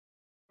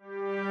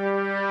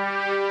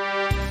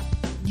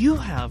You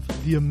have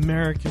the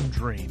American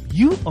dream.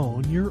 You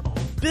own your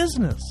own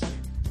business.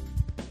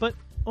 But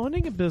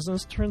owning a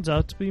business turns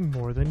out to be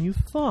more than you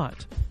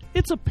thought.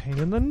 It's a pain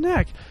in the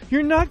neck.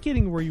 You're not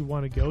getting where you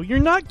want to go. You're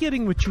not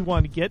getting what you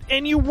want to get.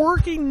 And you're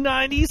working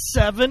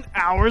 97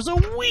 hours a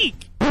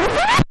week.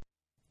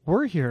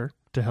 We're here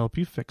to help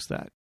you fix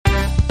that.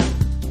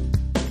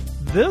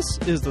 This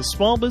is the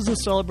Small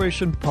Business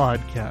Celebration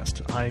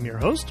Podcast. I am your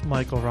host,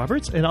 Michael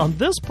Roberts, and on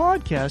this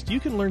podcast,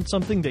 you can learn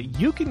something that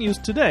you can use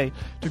today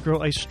to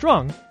grow a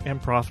strong and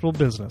profitable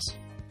business.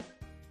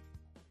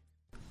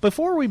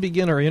 Before we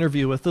begin our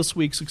interview with this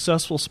week's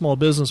successful small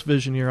business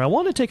visioneer, I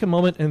want to take a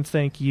moment and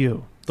thank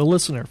you, the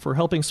listener, for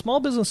helping Small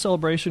Business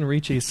Celebration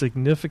reach a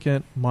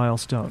significant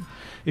milestone.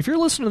 If you're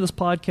listening to this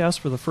podcast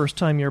for the first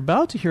time, you're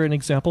about to hear an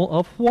example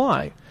of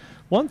why.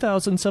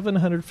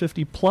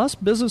 1,750 plus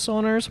business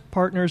owners,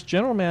 partners,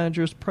 general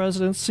managers,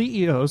 presidents,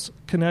 CEOs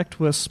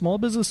connect with Small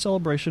Business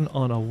Celebration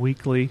on a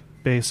weekly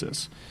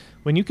basis.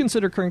 When you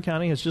consider Kern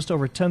County has just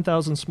over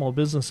 10,000 small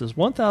businesses,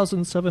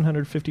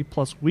 1,750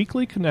 plus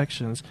weekly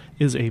connections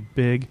is a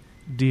big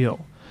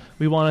deal.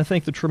 We want to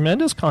thank the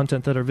tremendous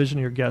content that our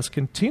Visioneer guests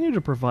continue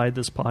to provide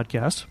this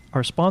podcast,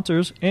 our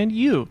sponsors, and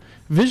you,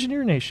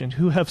 Visioneer Nation,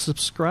 who have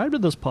subscribed to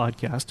this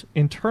podcast,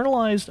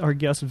 internalized our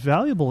guests'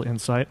 valuable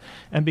insight,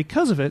 and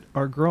because of it,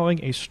 are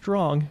growing a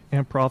strong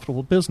and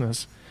profitable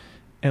business.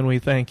 And we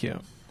thank you.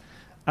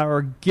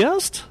 Our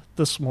guest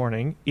this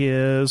morning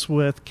is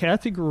with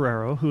Kathy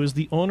Guerrero, who is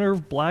the owner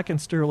of Black &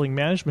 Sterling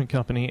Management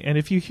Company. And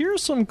if you hear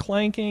some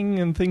clanking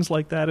and things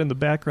like that in the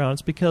background,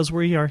 it's because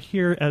we are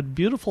here at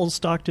beautiful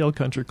Stockdale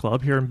Country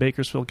Club here in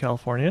Bakersfield,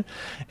 California.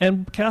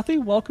 And Kathy,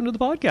 welcome to the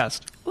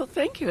podcast. Well,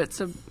 thank you. It's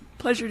a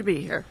pleasure to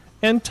be here.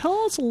 And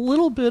tell us a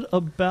little bit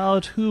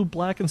about who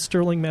Black &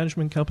 Sterling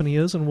Management Company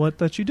is and what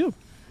that you do.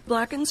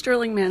 Black &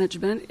 Sterling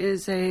Management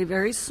is a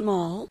very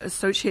small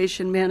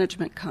association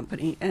management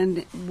company,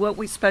 and what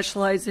we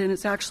specialize in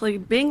is actually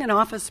being an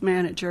office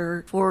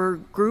manager for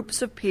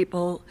groups of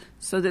people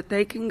so that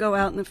they can go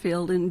out in the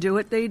field and do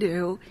what they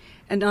do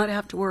and not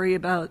have to worry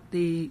about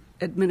the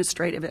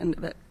administrative end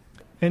of it.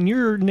 And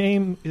your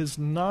name is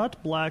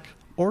not Black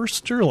or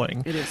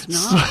Sterling. It is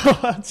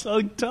not.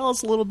 So tell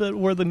us a little bit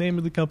where the name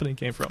of the company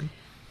came from.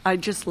 I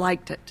just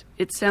liked it.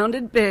 It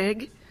sounded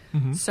big.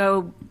 Mm-hmm.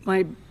 So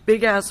my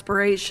big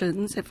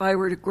aspirations, if I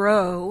were to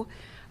grow,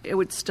 it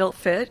would still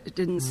fit. It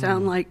didn't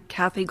sound like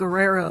Kathy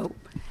Guerrero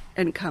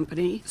and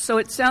Company. So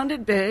it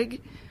sounded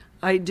big.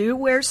 I do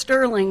wear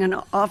sterling an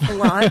awful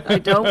lot. I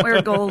don't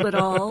wear gold at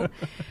all.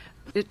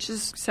 It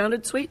just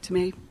sounded sweet to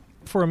me.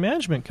 For a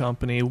management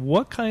company,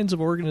 what kinds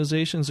of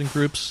organizations and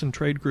groups and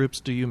trade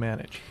groups do you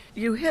manage?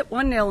 You hit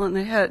one nail on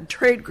the head.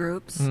 Trade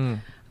groups,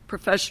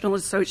 professional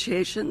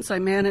associations. I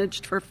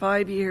managed for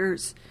 5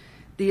 years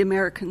the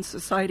American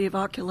Society of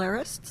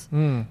Ocularists.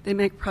 They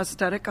make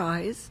prosthetic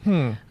eyes.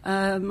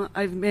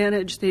 I've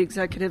managed the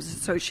Executives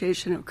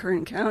Association of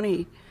Kern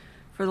County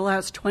for the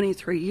last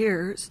 23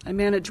 years. I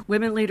manage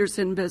women leaders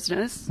in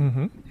business,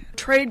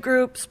 trade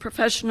groups,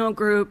 professional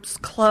groups,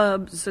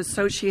 clubs,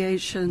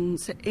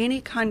 associations, any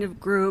kind of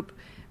group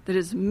that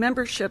is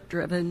membership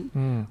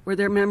driven, where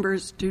their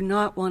members do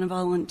not want to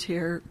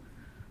volunteer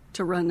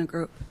to run the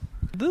group.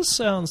 This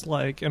sounds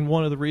like, and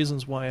one of the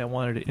reasons why I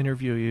wanted to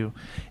interview you,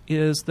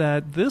 is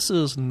that this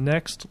is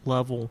next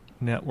level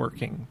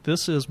networking.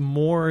 This is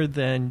more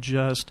than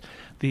just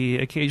the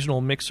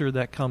occasional mixer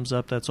that comes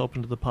up that's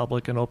open to the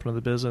public and open to the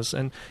business.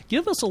 And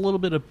give us a little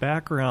bit of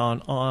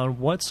background on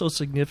what's so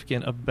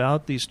significant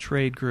about these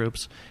trade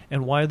groups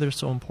and why they're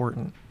so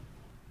important.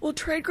 Well,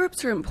 trade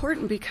groups are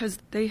important because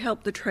they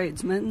help the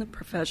tradesmen, the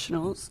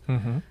professionals,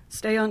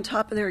 stay on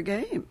top of their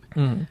game.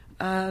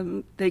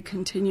 They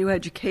continue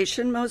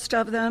education, most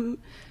of them.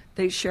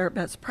 They share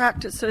best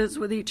practices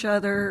with each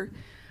other.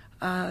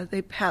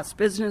 They pass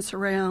business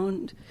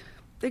around.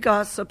 They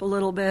gossip a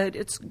little bit.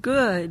 It's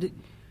good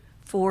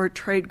for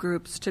trade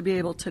groups to be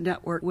able to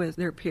network with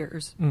their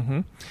peers.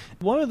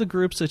 One of the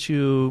groups that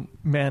you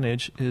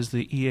manage is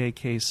the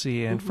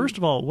EAKC. And first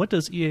of all, what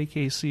does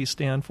EAKC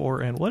stand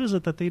for, and what is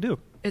it that they do?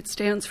 It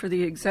stands for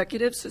the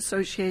Executives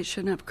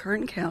Association of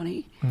Kern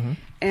County,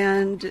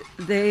 and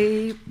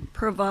they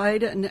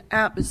provide an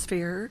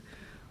atmosphere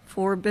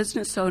for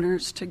business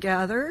owners to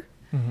gather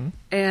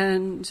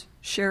and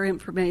share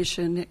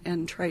information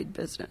and trade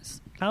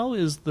business. How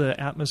is the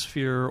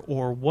atmosphere,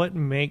 or what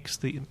makes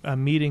a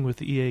meeting with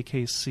the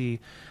EAKC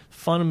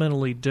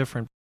fundamentally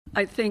different?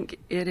 I think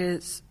it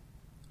is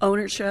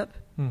ownership.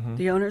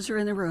 The owners are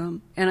in the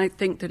room, and I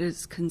think that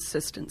is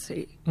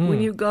consistency.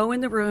 When you go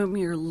in the room,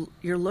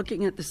 you're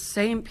looking at the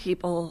same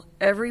people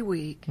every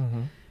week.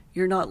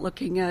 You're not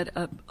looking at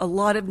a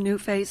lot of new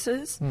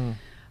faces.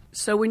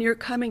 So when you're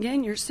coming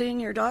in, you're seeing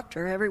your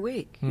doctor every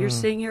week. You're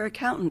seeing your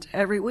accountant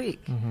every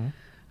week.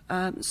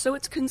 So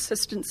it's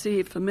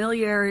consistency,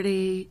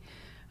 familiarity.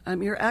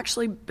 You're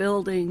actually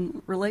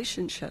building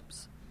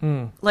relationships,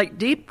 like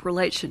deep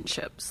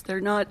relationships.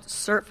 They're not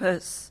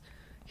surface,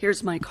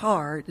 here's my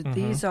card.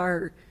 These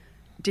are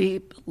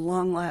deep,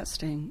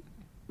 long-lasting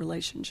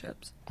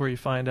relationships. Where you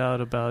find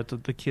out about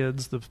the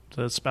kids,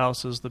 the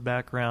spouses, the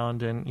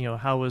background, and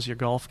how was your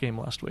golf game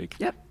last week?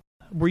 Yep.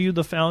 Were you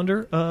the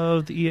founder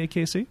of the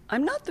EAKC?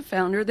 I'm not the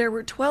founder. There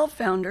were 12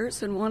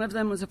 founders, and one of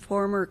them was a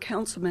former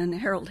councilman,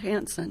 Harold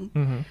Hansen.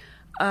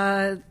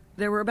 Mm-hmm.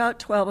 There were about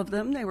 12 of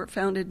them. They were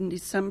founded in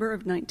December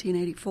of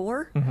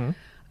 1984.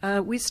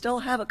 Mm-hmm. We still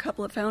have a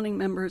couple of founding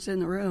members in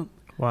the room.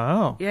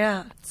 Wow.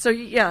 Yeah. So,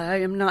 yeah,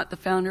 I am not the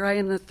founder. I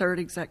am the third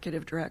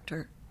executive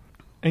director.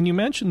 And you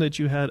mentioned that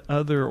you had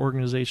other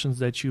organizations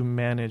that you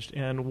managed,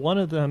 and one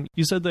of them,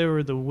 you said they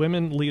were the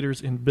Women Leaders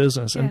in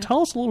Business. Yeah. And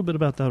tell us a little bit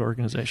about that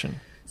organization.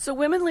 So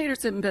Women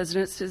Leaders in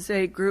Business is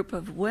a group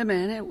of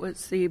women. It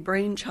was the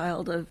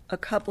brainchild of a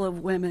couple of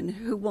women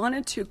who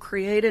wanted to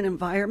create an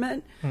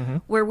environment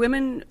where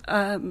women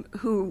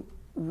who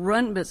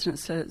run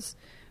businesses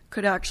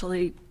could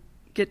actually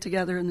get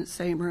together in the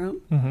same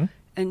room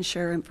and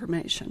share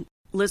information,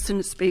 listen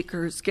to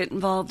speakers, get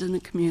involved in the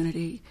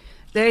community.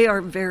 They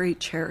are very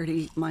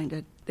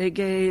charity-minded. They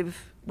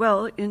gave,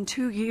 in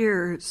 2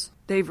 years,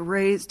 they've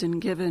raised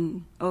and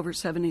given over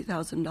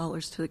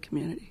 $70,000 to the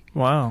community.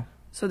 Wow.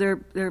 So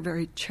they're a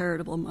very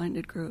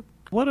charitable-minded group.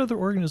 What other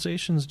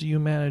organizations do you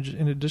manage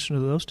in addition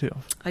to those two?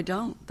 I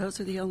don't. Those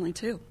are the only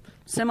two.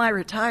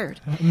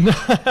 Semi-retired.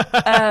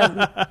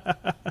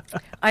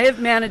 I have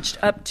managed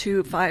up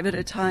to 5 at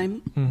a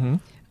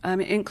time,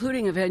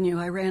 including a venue.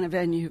 I ran a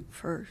venue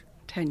for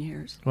 10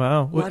 years.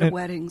 Wow. A lot of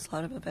weddings, a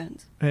lot of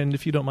events. And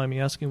if you don't mind me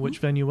asking, which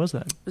venue was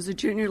that? It was the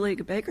Junior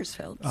League of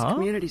Bakersfield. It's a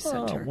community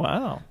center.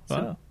 Wow.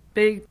 So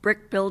big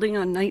brick building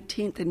on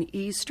 19th and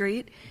E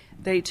Street.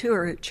 They, too,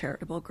 are a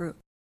charitable group.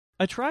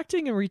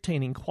 Attracting and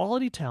retaining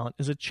quality talent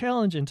is a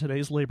challenge in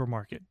today's labor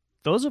market.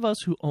 Those of us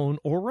who own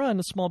or run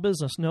a small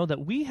business know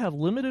that we have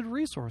limited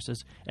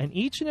resources, and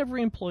each and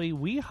every employee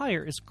we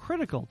hire is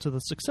critical to the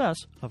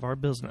success of our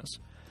business.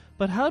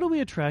 But how do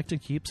we attract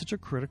and keep such a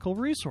critical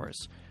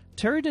resource?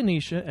 Terry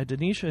Denisha at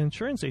Denisha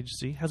Insurance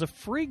Agency has a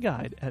free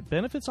guide at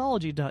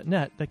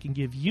benefitsology.net that can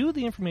give you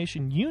the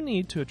information you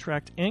need to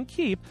attract and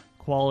keep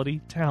quality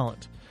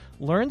talent.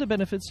 Learn the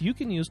benefits you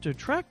can use to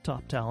attract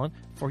top talent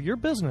for your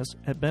business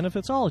at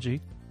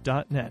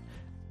benefitsology.net.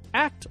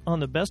 Act on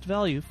the best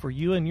value for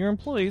you and your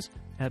employees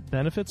at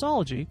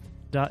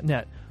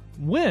benefitsology.net.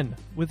 Win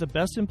with the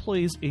best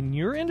employees in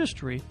your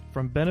industry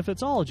from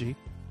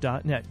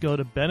benefitsology.net. Go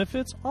to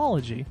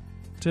Benefitsology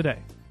today.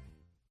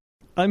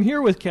 I'm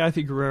here with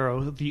Kathy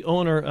Guerrero, the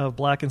owner of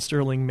Black &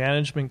 Sterling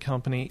Management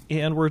Company,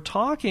 and we're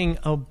talking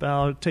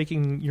about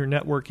taking your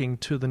networking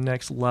to the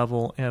next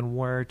level and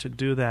where to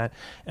do that.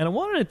 And I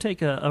wanted to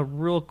take a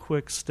real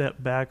quick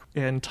step back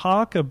and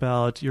talk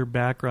about your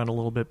background a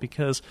little bit,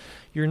 because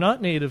you're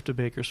not native to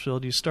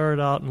Bakersfield. You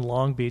started out in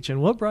Long Beach.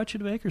 And what brought you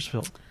to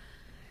Bakersfield?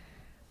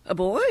 A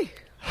boy.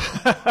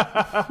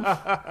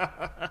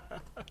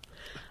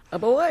 A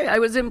boy. I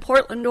was in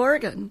Portland,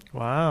 Oregon.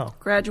 Wow.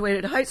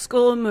 Graduated high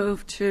school,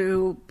 moved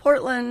to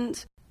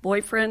Portland.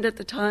 Boyfriend at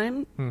the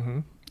time. Mm-hmm.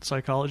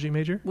 Psychology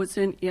major? Was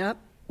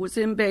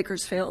in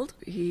Bakersfield.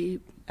 He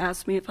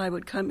asked me if I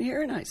would come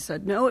here, and I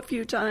said no a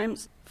few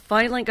times.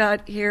 Finally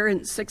got here,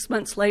 and 6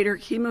 months later,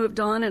 he moved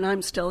on, and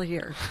I'm still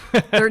here,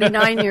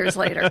 39 years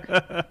later.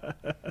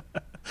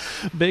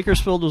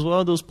 Bakersfield was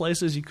one of those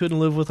places you couldn't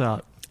live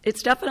without.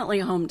 It's definitely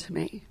home to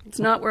me. It's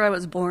not where I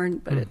was born,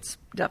 but it's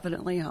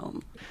definitely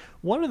home.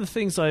 One of the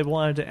things I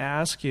wanted to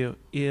ask you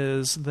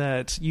is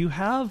that you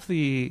have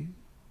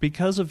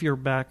because of your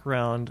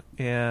background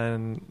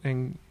and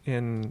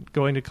in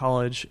going to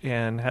college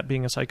and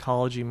being a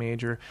psychology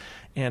major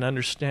and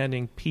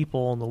understanding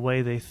people and the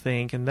way they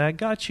think, and that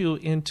got you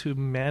into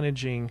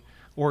managing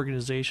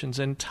organizations.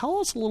 And tell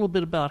us a little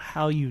bit about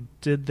how you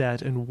did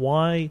that and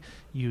why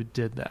you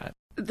did that.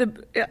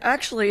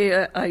 Actually,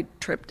 I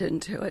tripped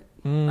into it.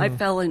 I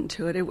fell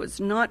into it. It was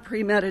not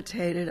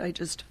premeditated. I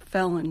just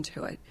fell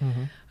into it.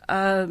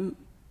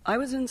 I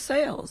was in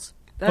sales.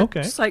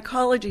 That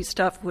psychology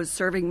stuff was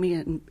serving me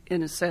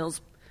in a sales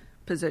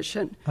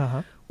position.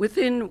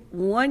 Within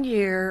 1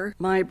 year,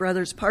 my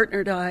brother's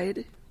partner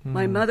died.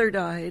 My mother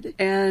died,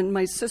 and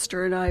my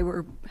sister and I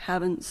were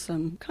having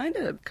some kind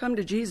of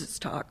come-to-Jesus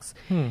talks.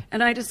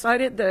 And I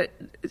decided that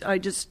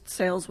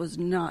sales was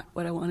not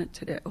what I wanted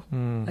to do.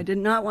 I did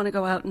not want to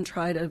go out and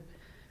try to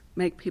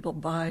make people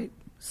buy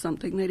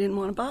something they didn't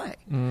want to buy.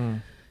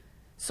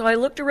 So I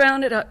looked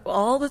around at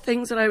all the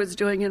things that I was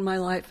doing in my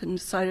life and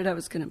decided I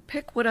was going to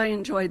pick what I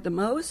enjoyed the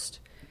most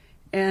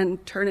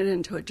and turn it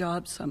into a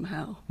job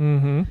somehow.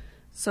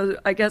 So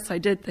I guess I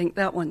did think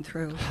that one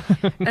through.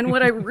 And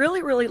what I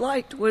really, really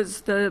liked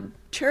was the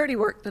charity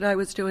work that I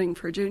was doing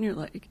for Junior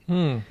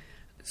League.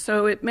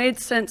 So it made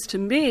sense to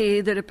me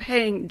that a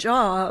paying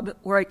job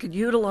where I could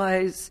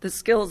utilize the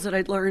skills that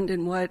I'd learned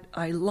in what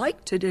I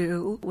liked to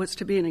do was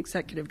to be an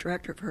executive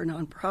director for a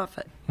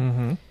nonprofit.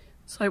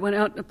 So I went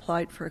out and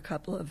applied for a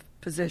couple of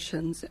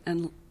positions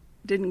and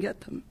didn't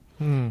get them.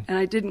 And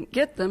I didn't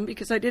get them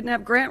because I didn't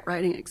have grant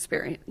writing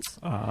experience.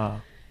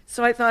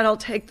 So I thought I'll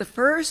take the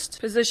first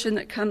position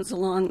that comes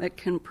along that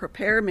can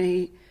prepare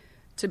me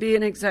to be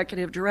an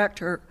executive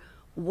director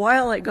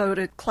while I go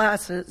to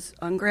classes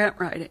on grant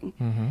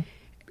writing,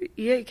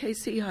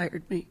 EAKC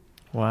hired me.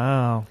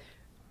 Wow.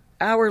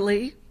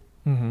 Hourly,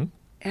 and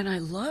I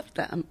loved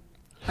them.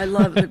 I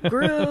loved the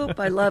group,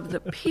 I loved the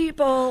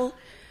people,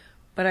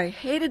 but I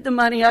hated the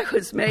money I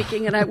was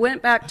making, and I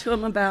went back to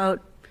them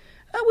about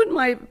when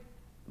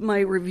my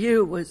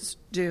review was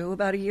due,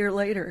 about a year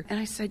later, and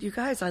I said, you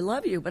guys, I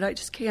love you, but I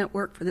just can't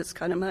work for this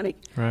kind of money.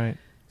 Right.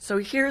 So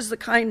here's the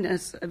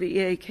kindness of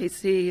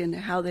EAKC and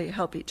how they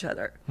help each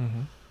other.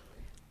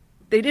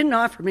 They didn't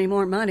offer me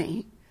more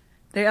money.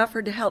 They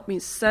offered to help me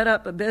set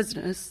up a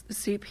business. The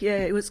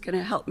CPA was going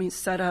to help me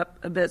set up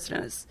a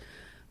business.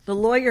 The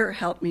lawyer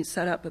helped me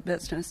set up a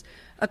business.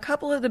 A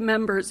couple of the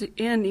members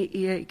in the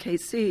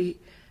EAKC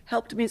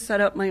helped me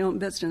set up my own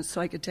business so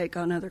I could take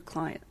on other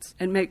clients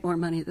and make more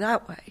money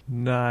that way.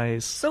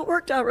 Nice. So it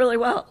worked out really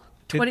well.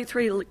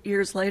 23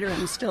 years later,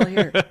 I'm still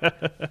here.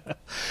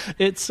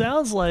 It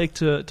sounds like,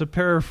 to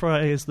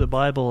paraphrase the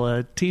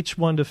Bible, teach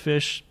one to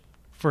fish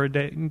for a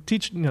day.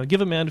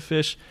 Give a man to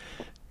fish,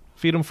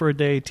 feed him for a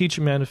day. Teach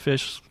a man to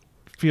fish,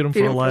 feed him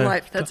for a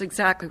life. That's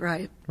exactly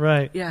right.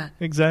 Right. Yeah.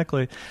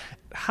 Exactly.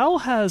 How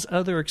has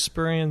other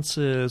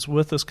experiences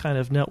with this kind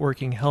of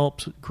networking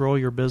helped grow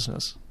your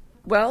business?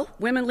 Well,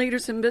 Women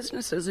Leaders in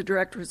Business is a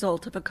direct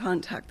result of a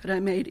contact that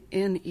I made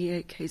in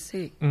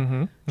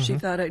EAKC. She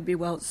thought I'd be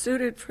well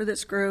suited for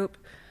this group.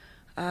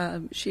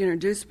 She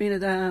introduced me to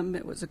them.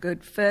 It was a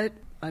good fit.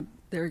 I'm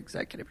their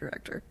executive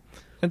director.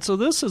 And so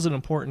this is an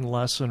important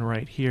lesson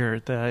right here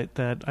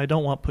that I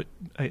don't want to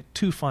put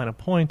too fine a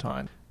point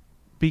on.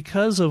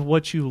 Because of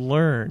what you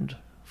learned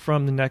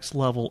from the next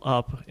level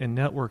up in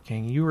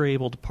networking, you were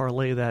able to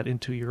parlay that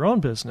into your own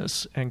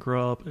business and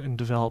grow up and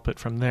develop it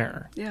from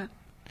there. Yeah,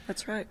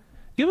 that's right.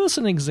 Give us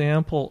an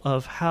example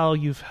of how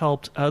you've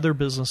helped other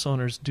business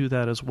owners do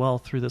that as well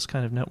through this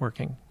kind of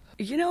networking.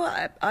 You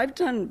know, I've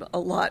done a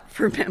lot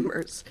for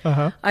members.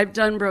 I've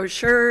done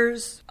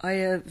brochures. I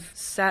have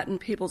sat in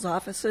people's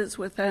offices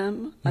with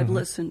them. I've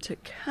listened to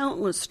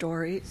countless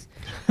stories.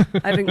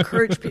 I've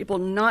encouraged people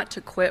not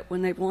to quit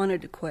when they've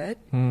wanted to quit.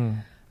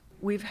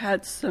 We've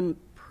had some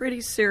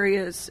pretty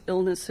serious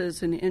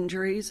illnesses and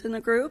injuries in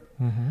the group.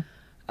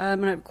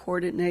 And I've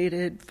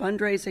coordinated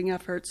fundraising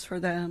efforts for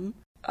them.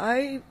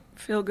 I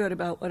feel good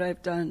about what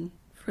I've done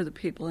for the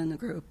people in the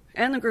group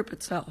and the group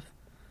itself.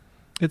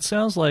 It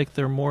sounds like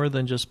they're more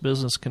than just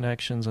business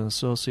connections and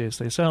associates.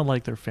 They sound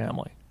like they're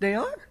family. They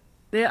are.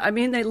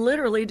 They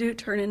literally do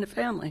turn into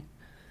family.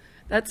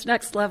 That's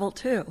next level,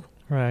 too.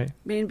 Right. I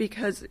mean,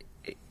 because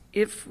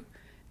if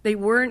they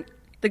weren't,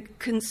 the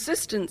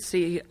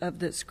consistency of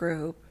this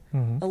group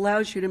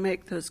allows you to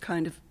make those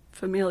kind of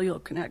familial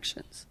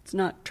connections. It's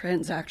not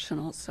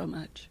transactional so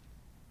much.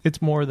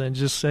 It's more than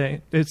just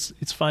saying,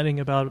 it's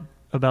finding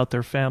about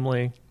their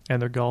family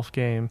and their golf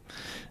game,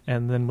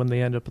 and then when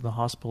they end up in the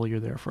hospital, you're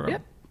there for them.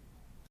 Yep.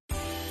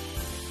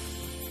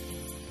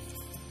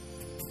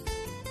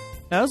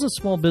 As a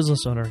small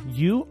business owner,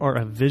 you are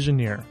a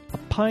visioneer, a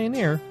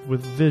pioneer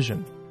with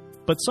vision.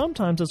 But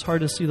sometimes it's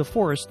hard to see the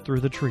forest through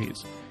the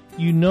trees.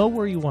 You know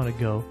where you want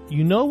to go,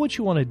 you know what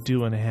you want to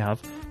do and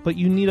have, but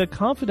you need a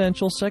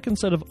confidential second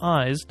set of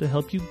eyes to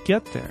help you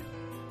get there.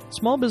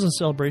 Small Business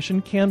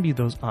Celebration can be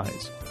those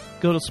eyes.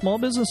 Go to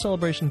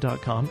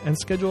smallbusinesscelebration.com and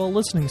schedule a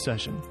listening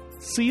session.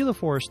 See the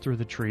forest through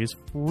the trees,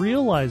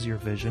 realize your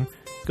vision.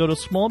 Go to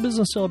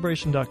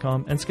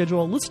smallbusinesscelebration.com and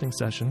schedule a listening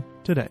session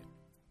today.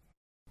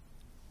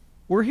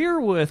 We're here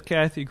with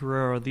Kathy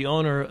Guerrero, the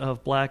owner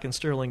of Black &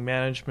 Sterling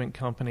Management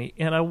Company,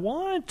 and I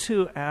wanted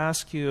to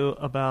ask you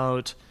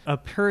about a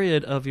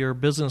period of your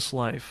business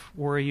life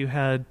where you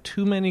had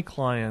too many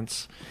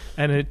clients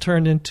and it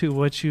turned into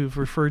what you've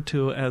referred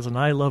to as an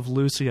I Love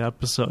Lucy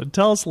episode.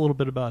 Tell us a little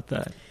bit about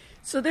that.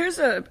 So there's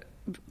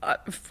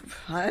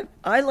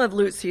I Love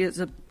Lucy is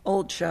an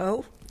old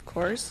show, of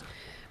course,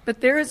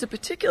 but there is a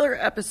particular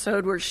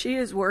episode where she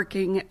is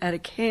working at a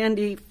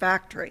candy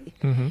factory,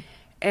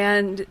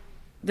 and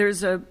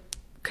there's a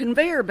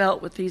conveyor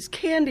belt with these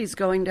candies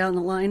going down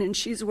the line, and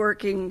she's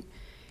working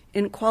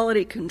in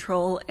quality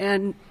control,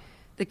 and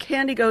the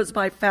candy goes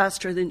by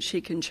faster than she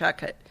can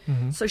check it.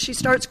 So she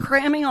starts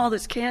cramming all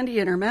this candy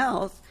in her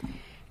mouth,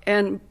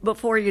 and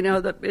before you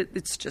know,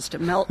 it's just a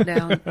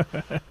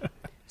meltdown.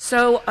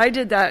 So I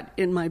did that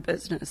in my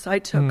business. I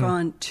took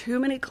on too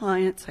many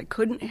clients. I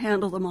couldn't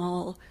handle them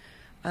all.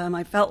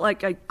 I felt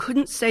like I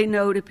couldn't say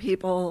no to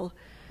people,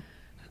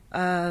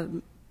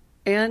 and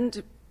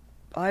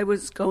I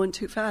was going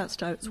too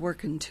fast. I was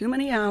working too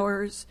many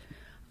hours.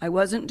 I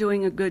wasn't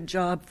doing a good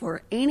job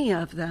for any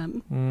of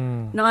them,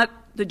 not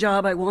the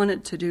job I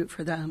wanted to do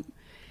for them.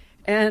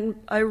 And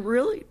I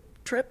really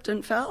tripped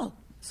and fell,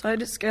 so I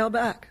had to scale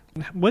back.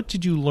 What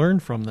did you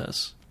learn from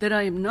this? That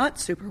I am not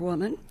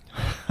Superwoman.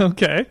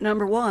 Okay.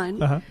 Number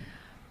one.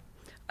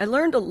 I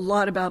learned a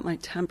lot about my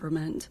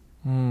temperament.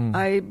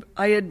 I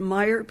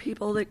admire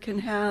people that can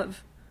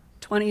have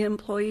 20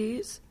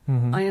 employees.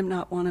 I am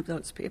not one of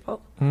those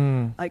people.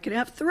 I can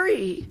have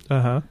 3,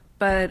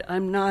 but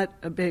I'm not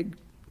a big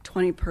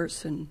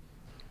 20-person.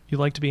 You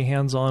like to be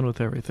hands-on with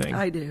everything.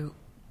 I do.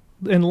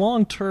 in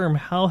long term,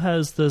 how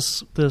has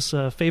this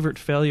favorite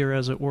failure,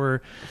 as it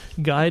were,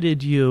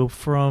 guided you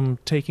from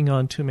taking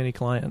on too many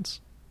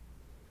clients?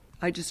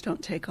 I just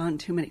don't take on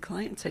too many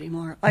clients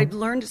anymore. I've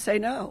learned to say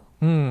no.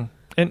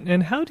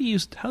 And how do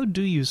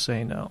you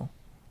say no?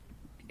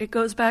 It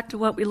goes back to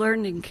what we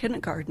learned in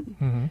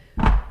kindergarten.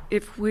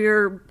 If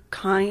we're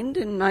kind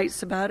and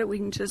nice about it, we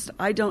can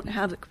I don't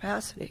have the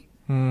capacity.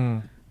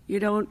 You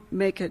don't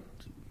make it.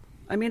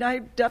 I mean,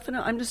 I'm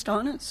just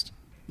honest.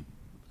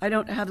 I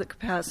don't have the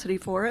capacity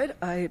for it.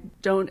 I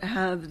don't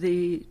have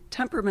the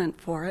temperament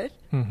for it.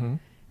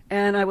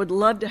 And I would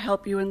love to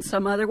help you in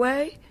some other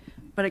way,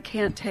 but I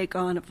can't take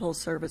on a full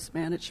service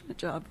management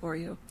job for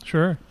you.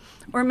 Sure.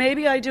 Or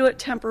maybe I do it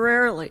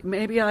temporarily.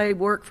 Maybe I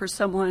work for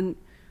someone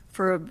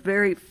for a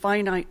very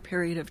finite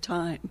period of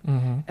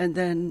time, and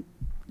then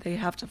they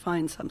have to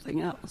find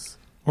something else.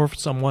 Or for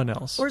someone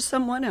else. Or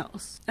someone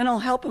else. And I'll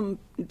help them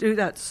do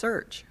that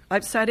search.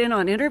 I've sat in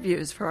on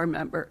interviews for our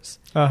members.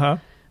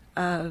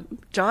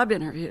 Job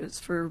interviews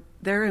for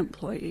their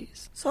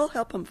employees. So I'll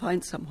help them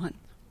find someone.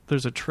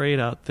 There's a trait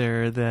out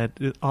there that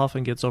it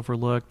often gets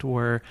overlooked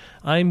where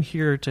I'm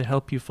here to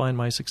help you find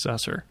my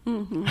successor.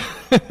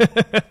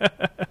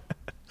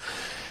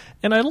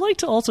 And I'd like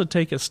to also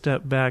take a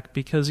step back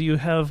because you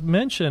have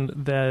mentioned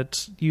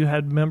that you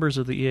had members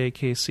of the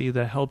EAKC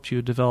that helped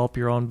you develop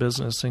your own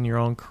business and your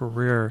own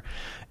career.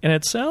 And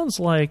it sounds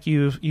like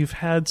you've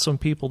had some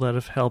people that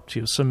have helped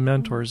you, some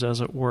mentors,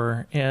 as it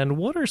were. And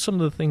what are some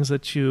of the things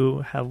that you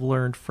have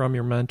learned from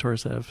your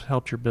mentors that have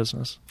helped your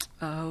business?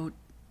 Oh,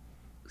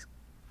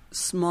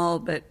 small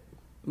but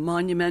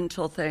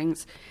monumental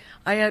things.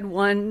 I had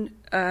one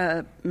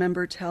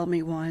member tell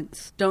me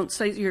once, don't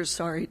say you're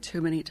sorry too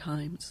many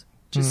times.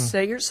 Just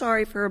say you're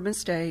sorry for a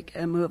mistake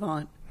and move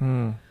on.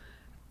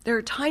 There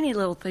are tiny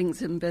little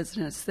things in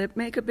business that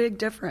make a big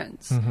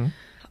difference.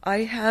 I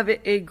have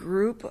a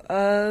group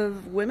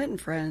of women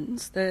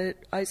friends that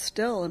I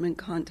still am in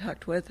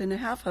contact with, and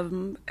half of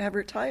them have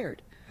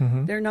retired.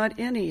 They're not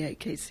in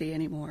EAKC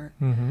anymore.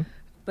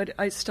 But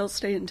I still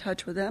stay in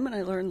touch with them, and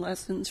I learn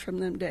lessons from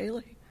them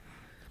daily.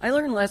 I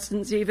learn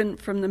lessons even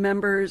from the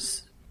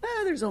members.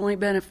 There's only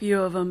been a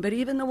few of them, but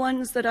even the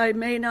ones that I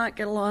may not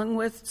get along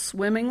with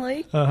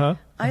swimmingly,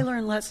 I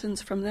learn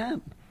lessons from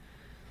them.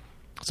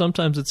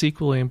 Sometimes it's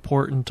equally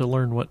important to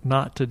learn what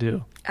not to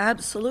do.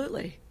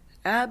 Absolutely.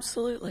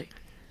 Absolutely.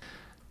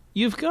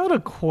 You've got a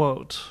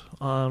quote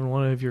on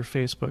one of your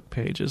Facebook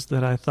pages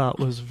that I thought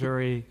was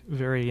very,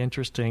 very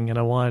interesting, and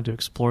I wanted to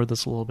explore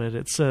this a little bit.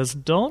 It says,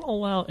 don't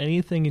allow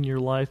anything in your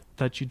life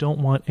that you don't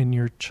want in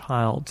your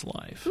child's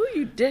life. Ooh,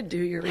 you did do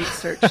your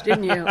research,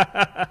 didn't you?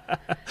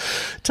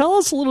 Tell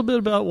us a little bit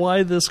about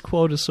why this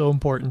quote is so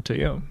important to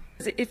you.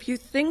 If you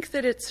think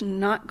that it's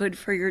not good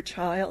for your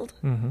child,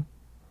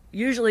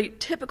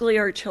 typically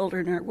our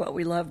children are what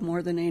we love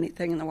more than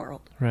anything in the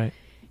world. Right.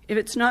 If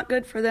it's not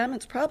good for them,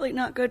 it's probably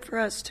not good for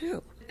us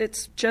too.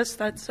 It's just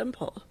that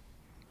simple.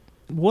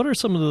 What are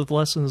some of the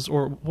lessons,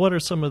 or what are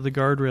some of the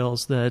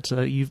guardrails that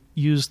you've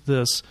used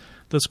this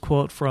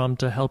quote from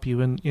to help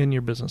you in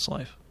your business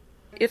life?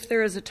 If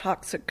there is a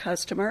toxic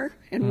customer,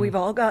 and we've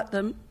all got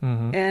them,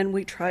 and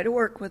we try to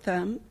work with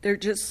them, there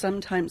just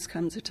sometimes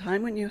comes a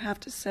time when you have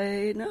to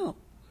say no.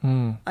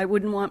 I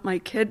wouldn't want my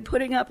kid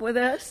putting up with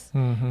this,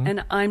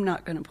 and I'm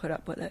not going to put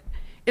up with it.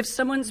 If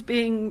someone's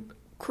being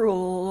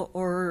cruel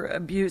or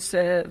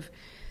abusive,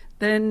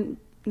 then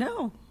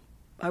no.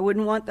 I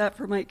wouldn't want that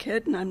for my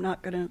kid, and I'm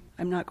not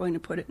going to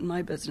put it in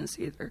my business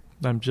either.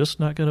 I'm just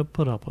not going to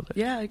put up with it.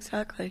 Yeah,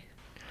 exactly.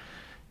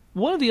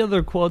 One of the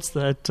other quotes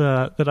that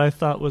I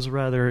thought was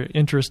rather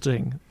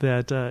interesting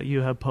that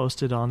you have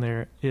posted on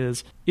there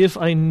is, if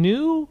I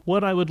knew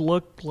what I would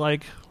look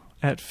like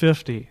at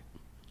 50,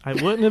 I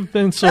wouldn't have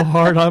been so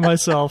hard on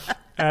myself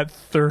at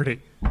 30.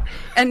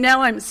 And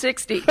now I'm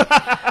 60.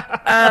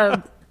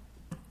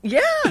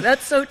 Yeah,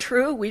 that's so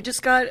true. We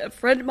just got a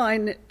friend of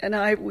mine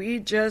and we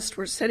just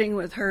were sitting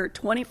with her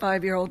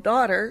 25-year-old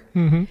daughter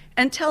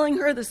and telling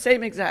her the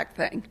same exact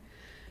thing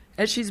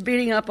as she's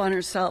beating up on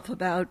herself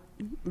about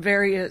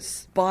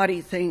various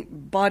body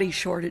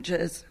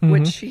shortages,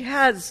 which she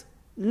has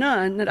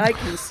none that I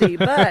can see,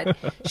 but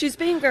she's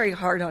being very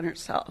hard on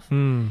herself.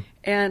 And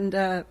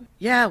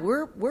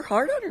we're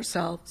hard on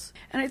ourselves.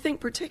 And I think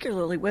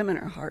particularly women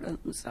are hard on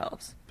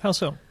themselves. How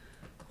so?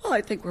 Well,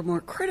 I think we're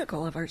more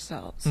critical of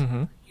ourselves.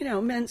 You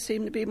know, men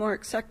seem to be more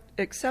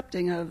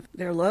accepting of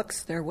their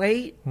looks, their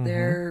weight,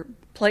 their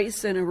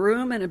place in a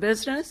room, in a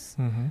business.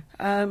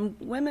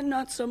 Women,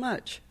 not so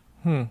much.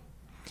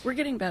 We're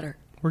getting better.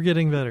 We're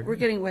getting better. We're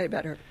getting way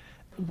better.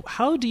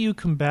 How do you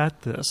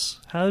combat this?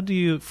 How do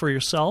you, for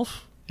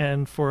yourself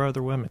and for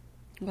other women?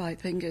 Well, I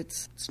think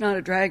it's not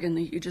a dragon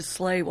that you just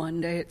slay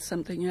one day. It's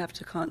something you have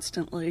to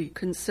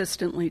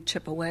consistently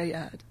chip away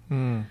at.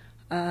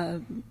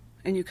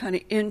 And you kind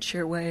of inch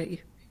your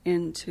way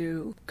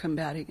into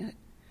combating it.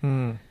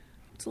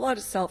 It's a lot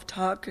of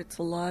self-talk. It's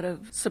a lot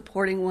of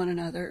supporting one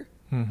another,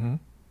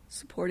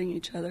 supporting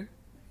each other.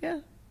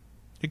 Yeah.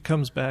 It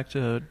comes back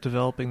to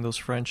developing those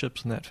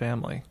friendships in that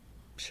family.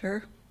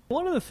 Sure.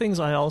 One of the things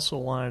I also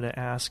wanted to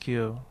ask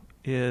you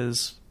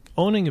is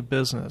owning a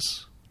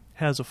business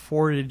has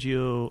afforded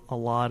you a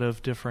lot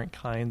of different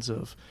kinds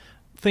of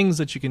things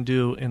that you can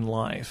do in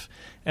life.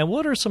 And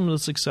what are some of the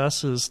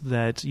successes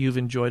that you've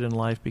enjoyed in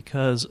life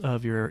because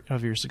of your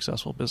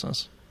successful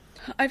business?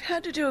 I've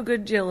had to do a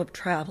good deal of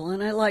travel,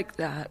 and I like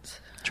that.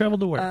 Travel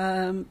to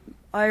where?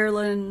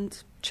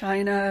 Ireland,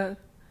 China,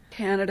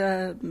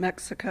 Canada,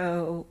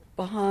 Mexico,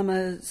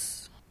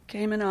 Bahamas,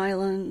 Cayman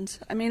Islands.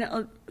 I mean,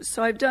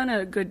 so I've done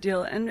a good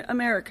deal, and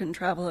American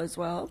travel as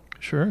well.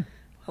 Sure.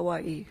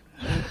 Hawaii.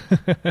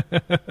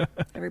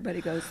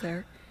 Everybody goes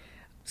there.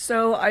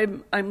 So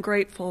I'm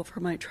grateful for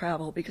my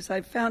travel because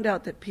I've found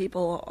out that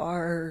people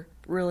are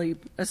really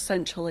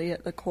essentially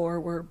at the core,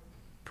 we're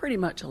pretty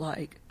much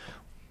alike.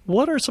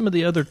 What are some of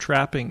the other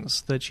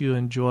trappings that you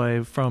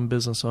enjoy from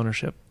business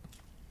ownership?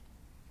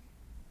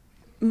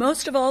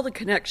 Most of all, the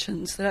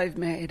connections that I've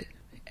made.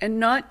 And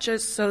not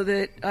just so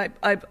that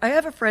I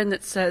have a friend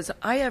that says,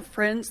 I have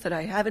friends that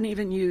I haven't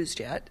even used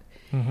yet.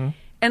 Mm-hmm.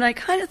 And I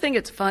kind of think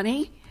it's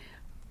funny,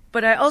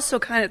 but I also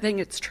kind of think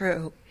it's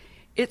true.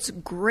 It's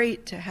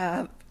great to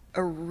have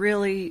a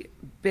really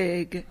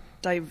big,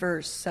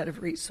 diverse set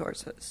of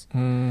resources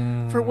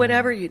for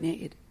whatever you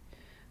need.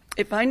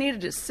 If I needed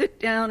to sit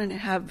down and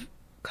have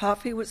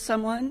coffee with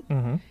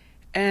someone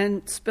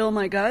and spill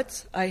my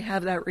guts, I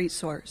have that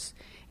resource.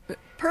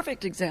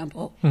 Perfect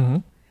example. Mm-hmm.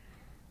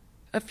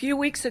 A few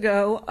weeks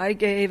ago, I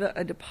gave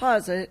a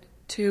deposit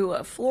to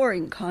a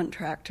flooring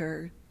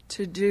contractor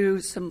to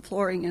do some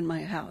flooring in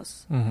my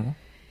house. Mm-hmm.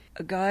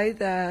 A guy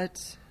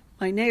that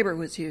my neighbor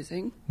was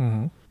using,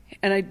 and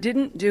I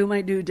didn't do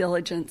my due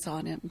diligence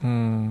on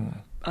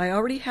him. I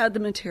already had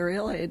the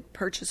material. I had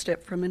purchased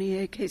it from an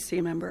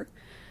EAKC member.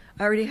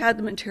 I already had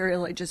the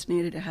material. I just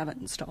needed to have it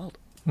installed.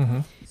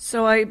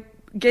 So I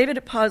gave a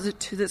deposit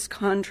to this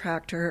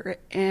contractor,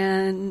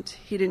 and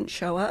he didn't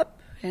show up.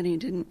 And he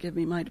didn't give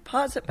me my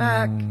deposit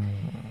back.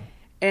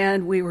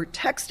 And we were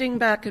texting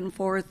back and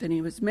forth, and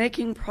he was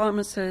making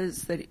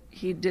promises that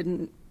he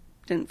didn't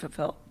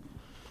fulfill.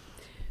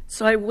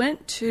 So I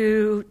went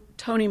to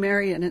Tony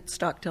Marion at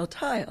Stockdale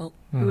Tile,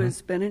 who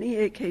has been an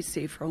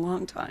EAKC for a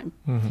long time.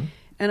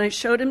 And I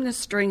showed him this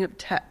string of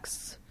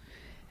texts.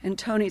 And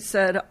Tony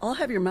said, I'll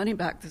have your money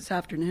back this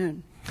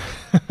afternoon.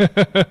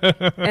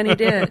 And he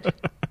did.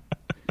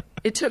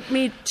 It took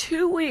me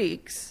 2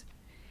 weeks.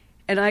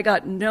 And I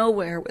got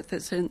nowhere with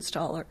this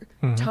installer.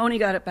 Tony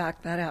got it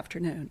back that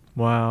afternoon.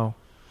 Wow.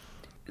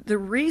 The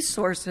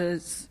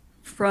resources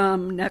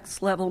from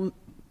Next Level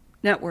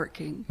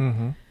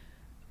Networking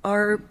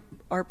are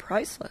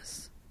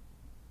priceless.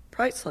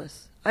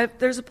 Priceless.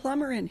 There's a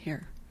plumber in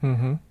here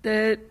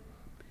that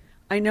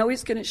I know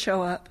he's going to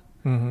show up.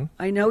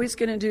 I know he's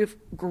going to do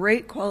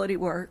great quality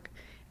work.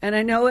 And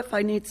I know if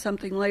I need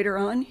something later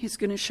on, he's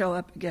going to show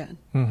up again.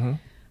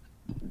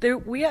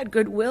 We had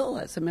Goodwill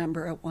as a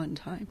member at one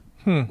time.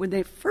 When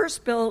they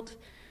first built,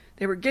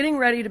 they were getting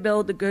ready to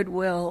build the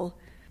Goodwill.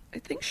 I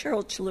think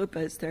Cheryl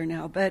Chalupa is there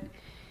now, but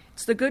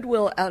it's the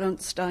Goodwill out on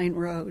Stein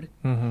Road.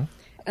 And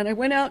I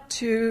went out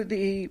to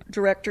the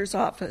director's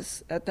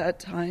office at that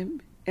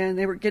time, and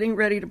they were getting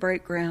ready to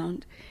break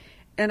ground.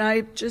 And I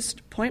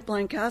just point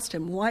blank asked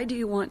him, why do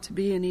you want to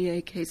be an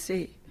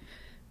EAKC?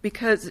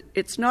 Because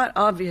it's not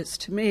obvious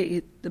to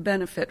me the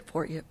benefit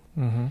for you.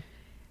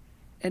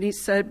 And he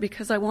said,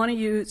 because I want to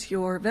use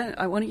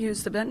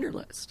the vendor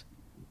list.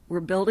 We're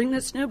building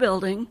this new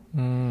building,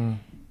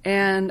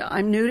 and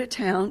I'm new to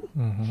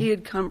town. He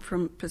had come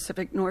from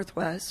Pacific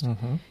Northwest.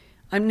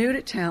 I'm new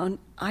to town.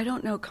 I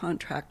don't know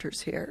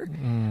contractors here.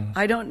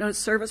 I don't know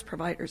service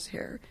providers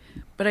here.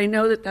 But I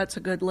know that that's a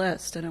good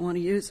list, and I want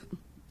to use them.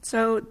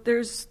 So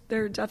there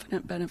are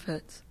definite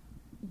benefits.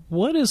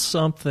 What is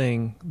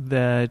something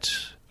that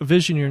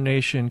Visioneer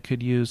Nation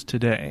could use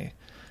today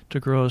to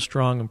grow a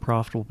strong and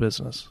profitable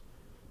business?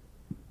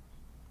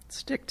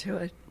 Stick to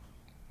it.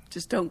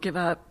 Just don't give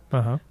up.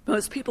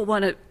 Most people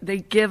they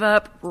give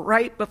up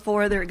right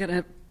before they're going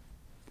to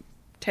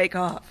take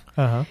off.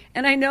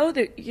 And I know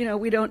that,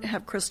 we don't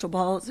have crystal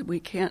balls and we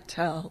can't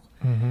tell.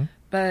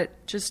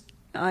 But just,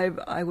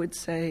 I would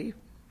say,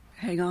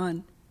 hang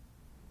on.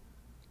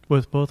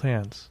 With both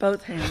hands.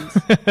 Both hands.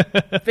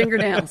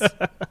 Fingernails.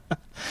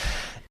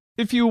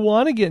 If you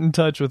want to get in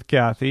touch with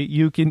Kathy,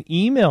 you can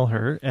email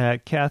her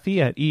at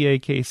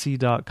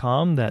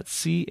Kathy@eakc.com. That's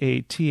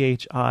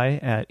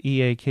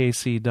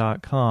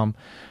CATHI@eakc.com.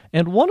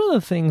 And one of the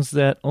things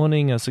that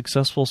owning a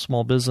successful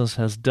small business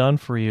has done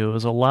for you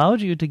is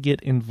allowed you to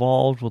get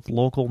involved with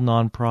local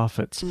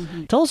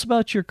nonprofits. Tell us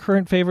about your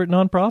current favorite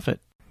nonprofit.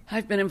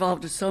 I've been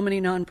involved with so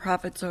many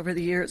nonprofits over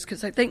the years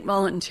because I think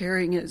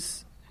volunteering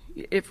is,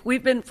 if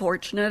we've been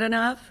fortunate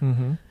enough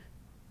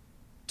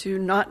to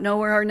not know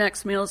where our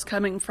next meal is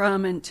coming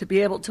from and to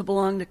be able to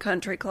belong to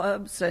country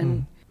clubs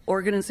and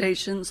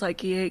organizations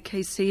like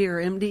EAKC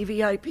or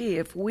MDVIP,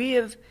 if we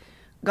have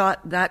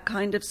got that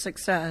kind of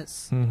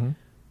success,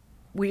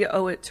 we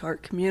owe it to our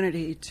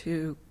community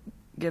to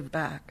give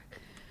back.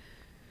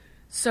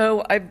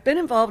 So I've been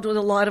involved with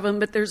a lot of them,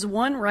 but there's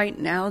one right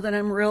now that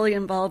I'm really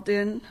involved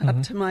in,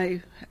 up to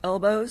my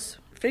elbows,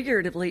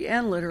 figuratively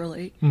and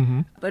literally,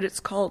 but it's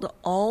called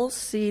All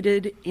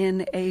Seated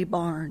in a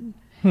Barn.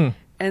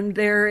 And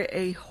they're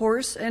a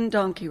horse and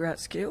donkey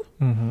rescue.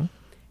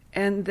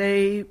 And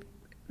they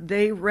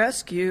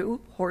rescue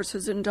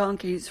horses and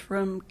donkeys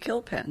from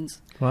kill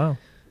pens. Wow.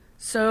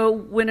 So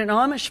when an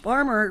Amish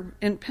farmer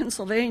in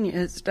Pennsylvania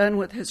is done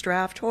with his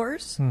draft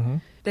horse,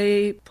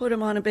 they put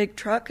him on a big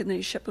truck and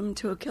they ship him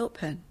to a kill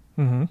pen.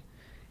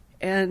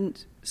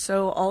 And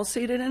so All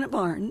Seated in a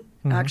Barn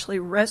actually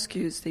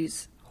rescues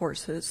these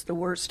horses, the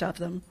worst of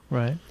them.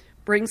 Right.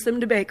 Brings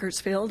them to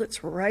Bakersfield.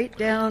 It's right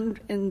down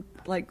in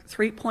like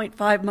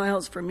 3.5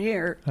 miles from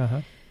here.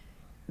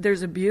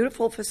 There's a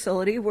beautiful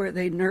facility where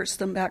they nurse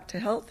them back to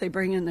health. They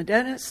bring in the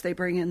dentist, they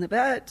bring in the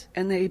vet,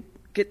 and they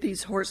get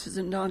these horses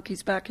and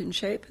donkeys back in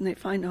shape, and they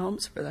find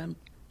homes for them.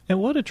 And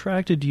what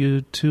attracted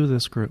you to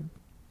this group?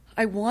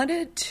 I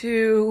wanted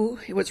to,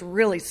 it was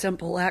really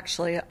simple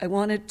actually.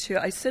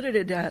 I sit at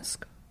a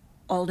desk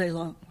all day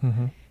long,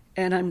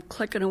 and I'm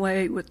clicking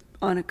away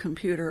on a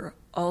computer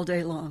all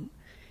day long,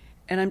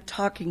 and I'm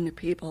talking to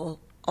people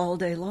all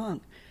day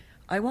long.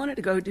 I wanted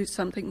to go do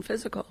something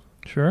physical.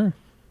 Sure.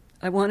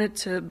 I wanted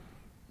to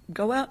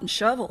go out and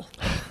shovel.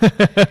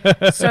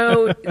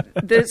 So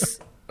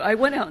I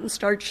went out and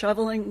started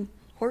shoveling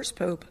horse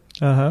poop.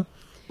 And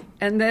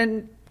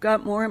then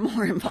got more and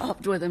more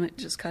involved with them. It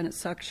just kind of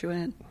sucks you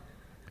in.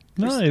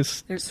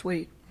 Nice. They're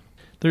sweet.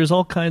 There's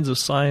all kinds of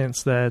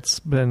science that's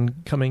been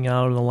coming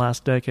out in the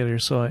last decade or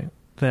so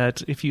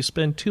that if you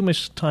spend too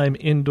much time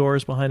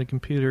indoors behind a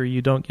computer,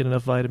 you don't get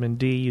enough vitamin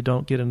D, you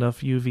don't get enough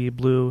UV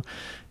blue,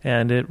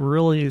 and it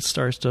really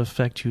starts to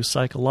affect you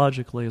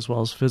psychologically as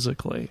well as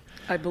physically.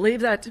 I believe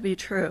that to be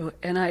true,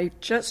 and I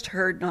just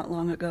heard not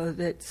long ago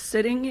that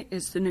sitting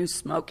is the new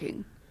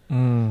smoking.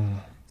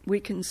 We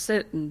can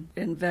sit and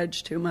veg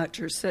too much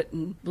or sit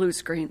and blue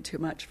screen too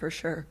much for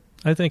sure.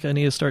 I think I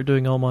need to start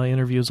doing all my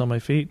interviews on my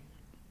feet.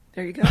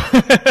 There you go.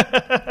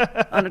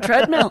 On a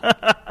treadmill.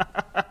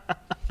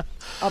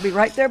 I'll be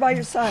right there by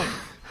your side.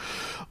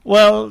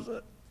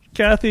 Well,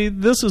 Kathy,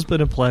 this has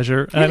been a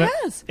pleasure. It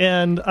has.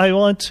 And I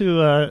want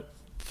to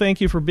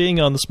thank you for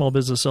being on the Small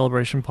Business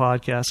Celebration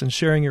podcast and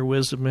sharing your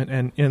wisdom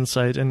and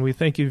insight. And we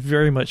thank you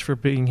very much for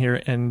being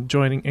here and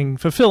joining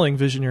and fulfilling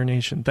Visioneer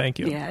Nation. Thank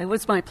you. Yeah, it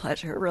was my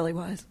pleasure. It really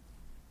was.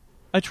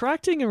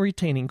 Attracting and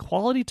retaining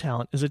quality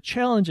talent is a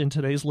challenge in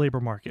today's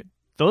labor market.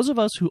 Those of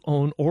us who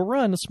own or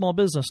run a small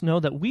business know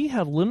that we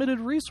have limited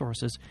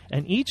resources,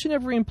 and each and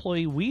every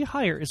employee we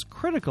hire is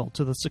critical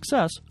to the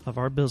success of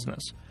our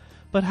business.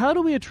 But how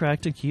do we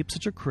attract and keep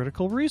such a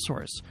critical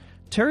resource?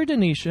 Terry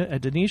Denisha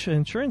at Denisha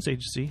Insurance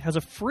Agency has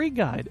a free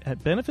guide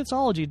at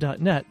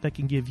benefitsology.net that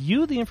can give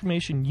you the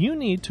information you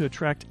need to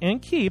attract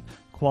and keep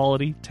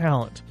quality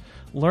talent.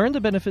 Learn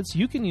the benefits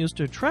you can use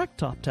to attract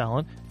top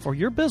talent for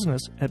your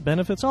business at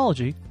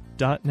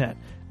benefitsology.net.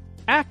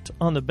 Act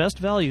on the best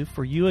value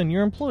for you and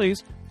your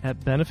employees at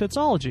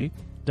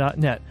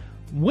benefitsology.net.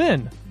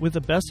 Win with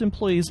the best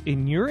employees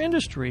in your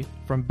industry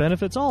from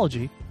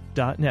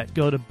benefitsology.net.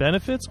 Go to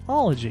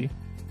Benefitsology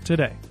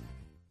today.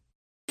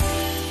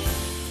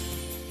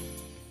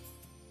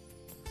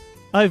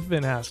 I've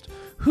been asked,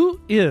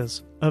 who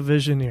is a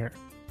Visioneer?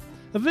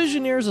 A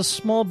Visioneer is a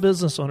small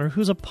business owner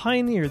who's a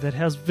pioneer that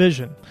has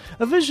vision.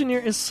 A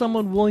Visioneer is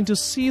someone willing to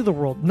see the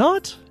world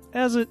not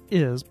as it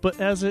is,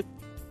 but as it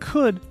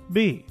could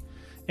be,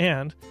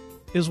 and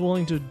is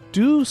willing to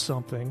do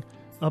something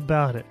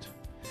about it.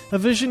 A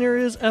Visioneer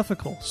is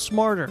ethical,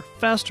 smarter,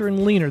 faster,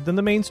 and leaner than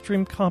the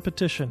mainstream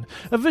competition.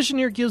 A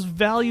Visioneer gives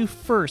value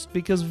first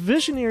because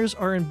Visioneers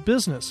are in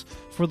business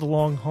for the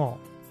long haul.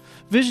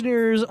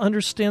 Visioneers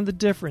understand the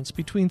difference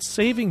between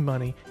saving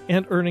money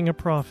and earning a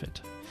profit.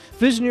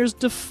 Visioneers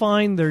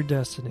define their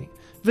destiny.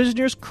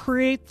 Visioneers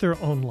create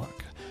their own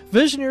luck.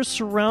 Visioneers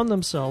surround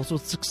themselves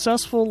with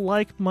successful,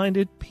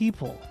 like-minded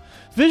people.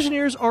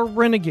 Visioneers are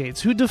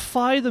renegades who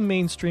defy the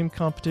mainstream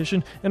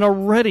competition and are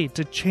ready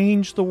to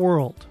change the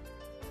world.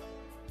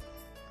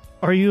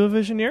 Are you a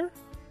Visioneer?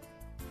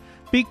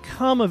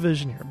 Become a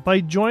Visioneer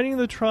by joining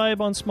the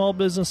tribe on Small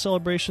Business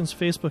Celebration's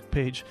Facebook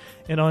page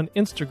and on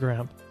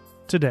Instagram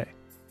today.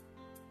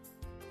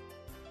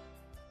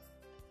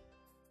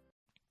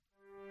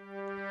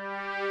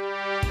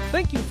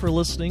 Thank you for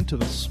listening to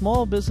the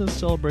Small Business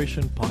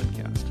Celebration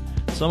podcast.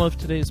 Some of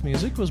today's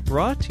music was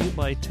brought to you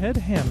by Ted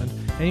Hammond,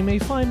 and you may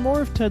find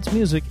more of Ted's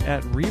music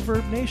at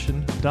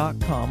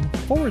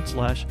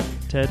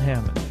reverbnation.com/Ted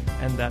Hammond.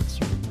 And that's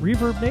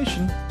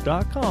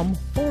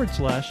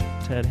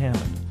reverbnation.com/Ted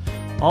Hammond.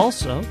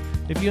 Also,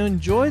 if you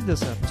enjoyed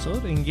this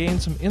episode and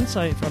gained some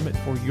insight from it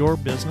for your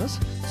business,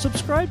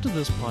 subscribe to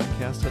this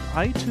podcast at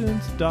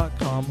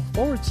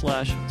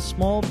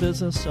itunes.com/Small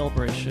Business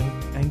Celebration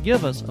and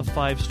give us a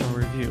 5-star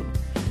review.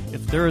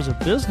 If there is a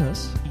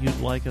business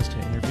you'd like us to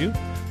interview,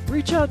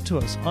 reach out to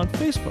us on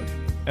Facebook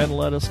and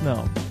let us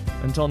know.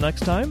 Until next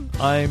time,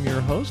 I am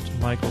your host,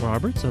 Michael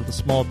Roberts of the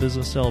Small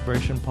Business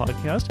Celebration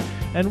podcast,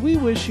 and we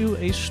wish you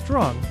a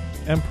strong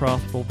and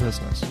profitable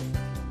business.